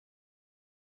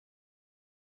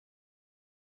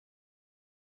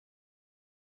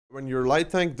When your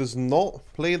light tank does not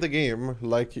play the game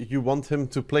like you want him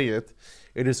to play it,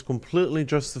 it is completely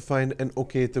justified and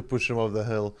okay to push him off the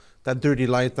hill. That dirty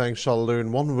light tank shall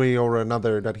learn one way or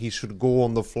another that he should go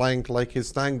on the flank like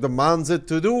his tank demands it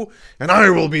to do, and I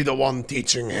will be the one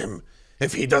teaching him.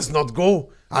 If he does not go,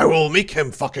 I will make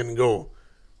him fucking go.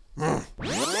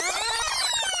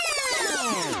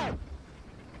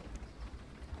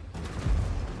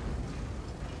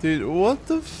 Dude, what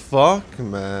the fuck,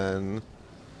 man?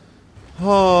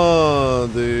 Oh,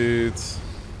 dude.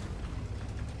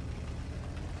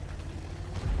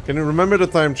 Can you remember the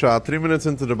time, chat? 3 minutes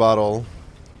into the battle.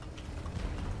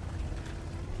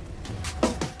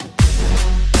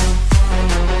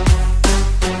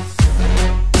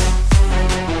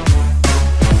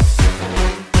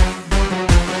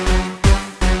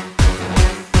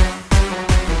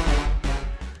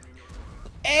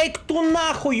 Эй, tu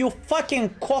нахуй, you fucking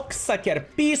cocksucker,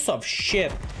 piece of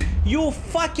shit. You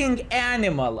fucking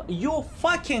animal. You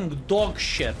fucking dog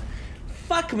shit.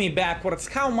 Fuck me backwards,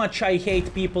 how much I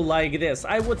hate people like this.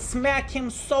 I would smack him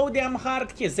so damn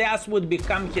hard his ass would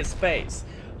become his face.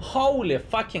 Holy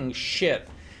fucking shit.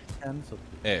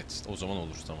 Evet, o zaman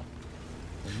olur, tamam.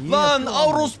 Lan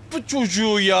orospu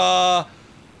çocuğu ya.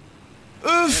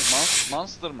 Öf.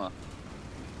 Monster mı?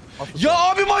 Ya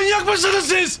abi manyak mısınız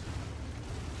siz?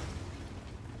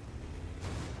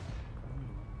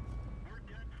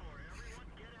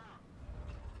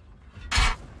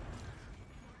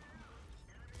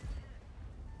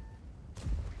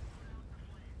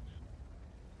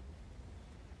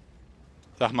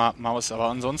 Sag mal, Maus, aber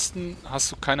ansonsten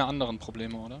hast du keine anderen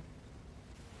Probleme, oder?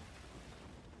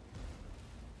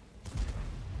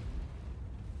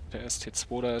 Der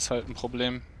ST2, da ist halt ein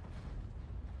Problem.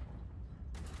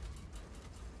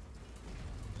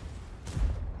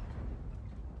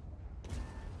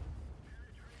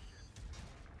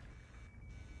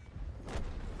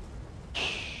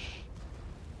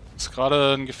 Das ist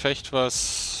gerade ein Gefecht,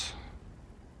 was...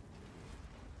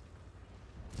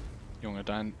 Junge,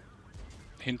 dein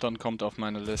Hintern kommt auf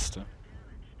meine Liste.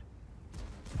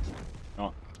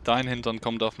 Ja, dein Hintern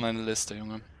kommt auf meine Liste,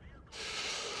 Junge.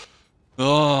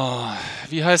 Oh,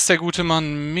 wie heißt der gute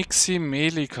Mann? Mixi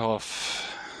Melikov.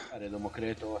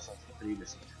 Demokreto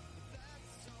 830.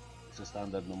 Sa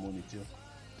standardnu municiju.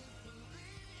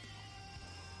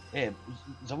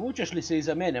 Zavučeš li se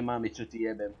iza mene, mamicu ti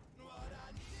jebem?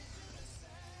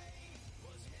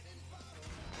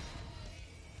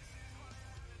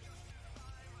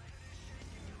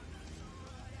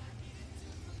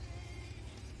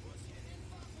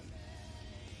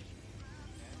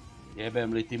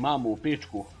 Jebem li ti mamu u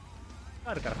pičku.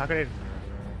 あるから隠れるんだよね、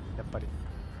やっぱり。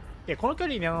いや、この距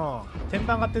離の天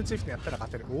板上がってるチーフでやったら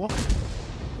勝てる。お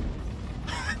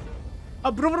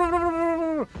あ、ブロブロブロブロブロ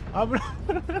ブロあ、ブロ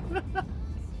ブロブロブロ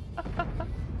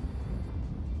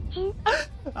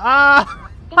ああ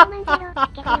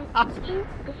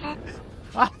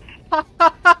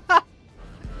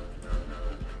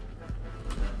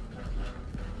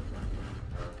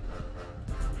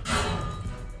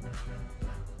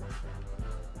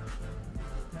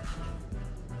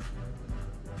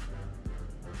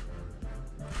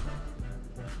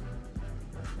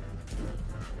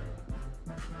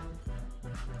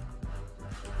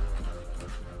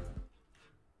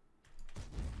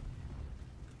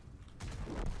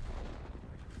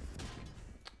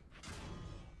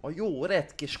A jó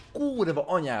retkés kurva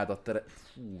anyádat tere...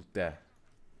 Fú, te.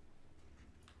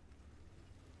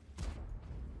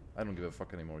 I don't give a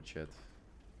fuck anymore, chat.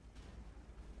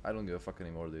 I don't give a fuck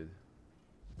anymore, dude.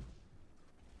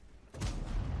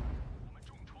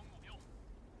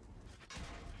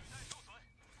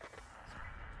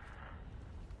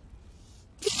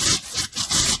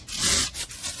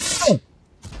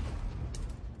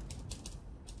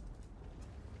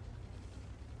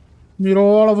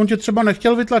 Jo, ale on tě třeba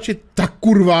nechtěl vytlačit, tak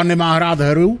kurva nemá hrát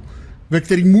hru, ve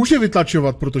který může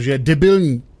vytlačovat, protože je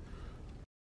debilní.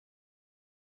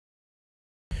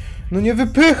 No nie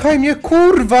wypychaj mnie,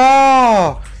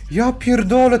 kurwa! Ja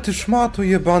pierdolę, ty szmato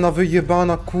jebana,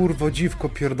 wyjebana, kurwo, dziwko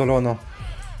pierdolona.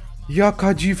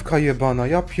 Jaka dziwka jebana,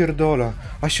 ja pierdolę.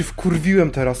 A się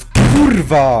wkurwiłem teraz,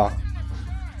 kurwa!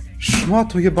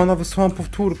 Szmato jebana, wysłałam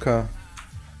powtórkę.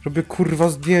 Robię kurwa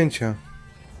zdjęcie.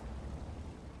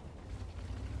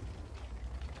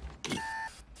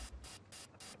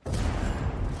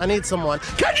 I need someone.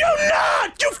 Can you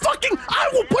not? You fucking... I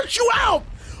will put you out!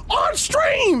 On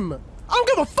stream! I don't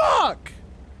give a fuck!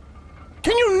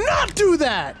 Can you not do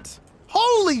that?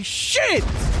 Holy shit!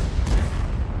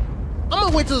 I'm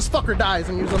gonna wait till this fucker dies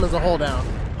and use him as a hold down.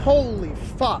 Holy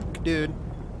fuck, dude.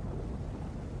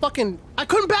 fucking... I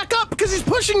couldn't back up because he's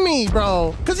pushing me,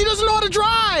 bro. Because he doesn't know how to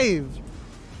drive.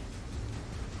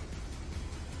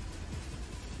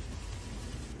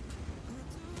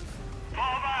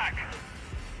 Fall back.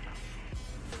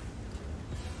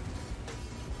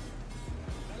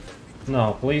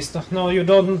 No, please, no, you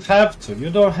don't have to.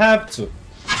 You don't have to.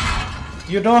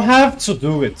 You don't have to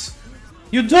do it.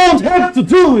 You don't have to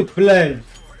do it, Blade.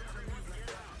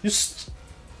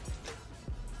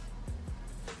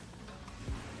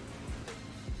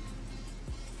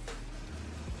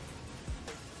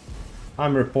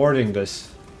 I'm reporting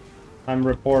this. I'm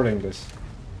reporting this.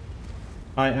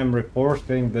 I am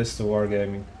reporting this to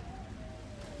Wargaming.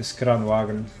 This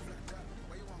Kranwagen.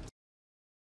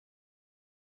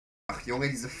 Ach Junge,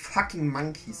 diese fucking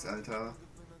Monkeys, Alter.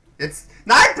 Jetzt...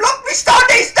 Nein, block mich doch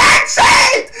nicht, dein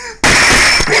Schild!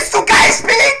 Bist du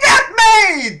geistbehindert,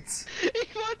 Mate?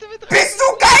 Ich wollte mit... Bist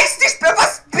du geistig...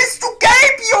 Was... Bist du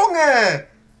gelb, Junge?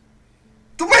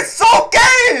 Du bist so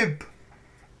gelb!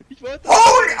 Ich wollte...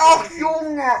 Holy... Ach,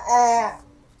 Junge, oh.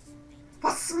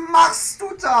 Was machst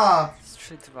du da?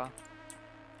 Shit war.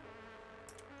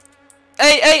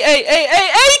 Ej,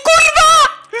 kurwa!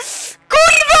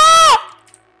 Kurwa!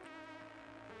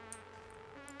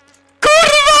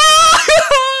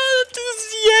 Ty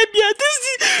zjebie!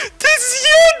 Ty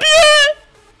zjebie!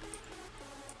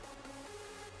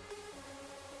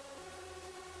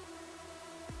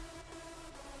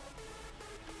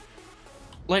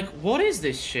 Like, what is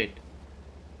this shit?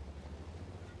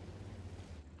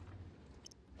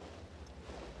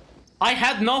 I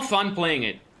had no fun playing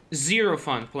it. Zero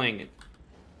fun playing it.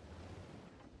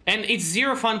 And it's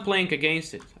zero fun playing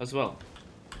against it as well.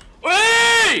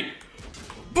 Hey!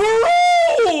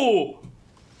 Bro!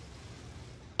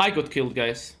 I got killed,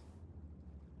 guys.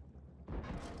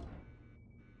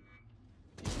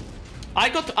 I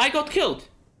got killed.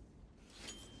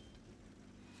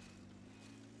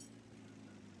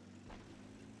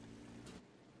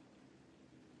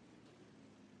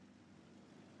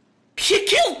 He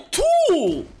killed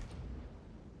two!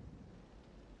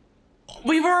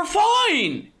 We were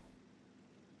fine!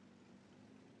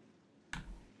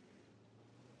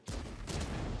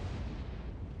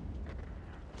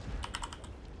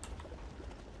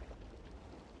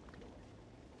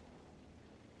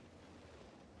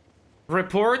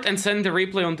 Report and send the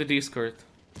replay on the Discord.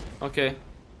 Okay.